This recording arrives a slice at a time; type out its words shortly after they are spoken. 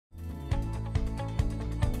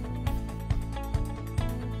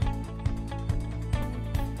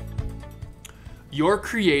You're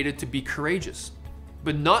created to be courageous,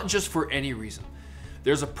 but not just for any reason.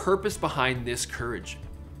 There's a purpose behind this courage,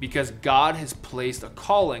 because God has placed a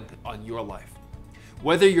calling on your life.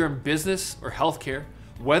 Whether you're in business or healthcare,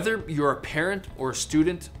 whether you're a parent or a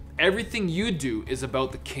student, everything you do is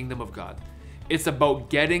about the kingdom of God. It's about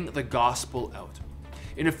getting the gospel out.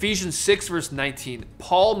 In Ephesians 6 verse 19,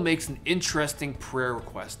 Paul makes an interesting prayer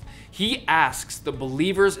request. He asks the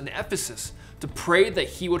believers in Ephesus to pray that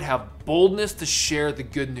he would have boldness to share the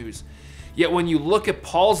good news. Yet when you look at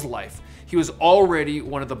Paul's life, he was already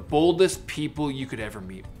one of the boldest people you could ever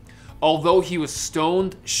meet. Although he was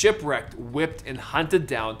stoned, shipwrecked, whipped, and hunted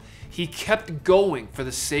down, he kept going for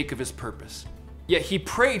the sake of his purpose. Yet he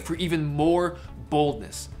prayed for even more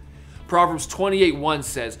boldness. Proverbs 28:1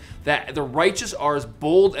 says that the righteous are as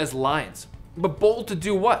bold as lions. But bold to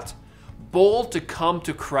do what? Bold to come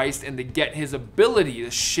to Christ and to get his ability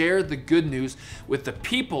to share the good news with the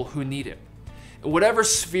people who need it. In whatever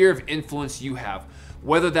sphere of influence you have,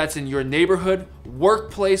 whether that's in your neighborhood,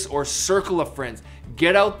 workplace, or circle of friends,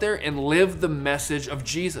 get out there and live the message of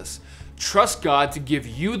Jesus. Trust God to give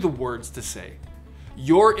you the words to say.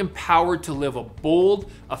 You're empowered to live a bold,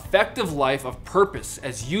 effective life of purpose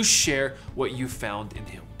as you share what you found in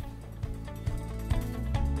him.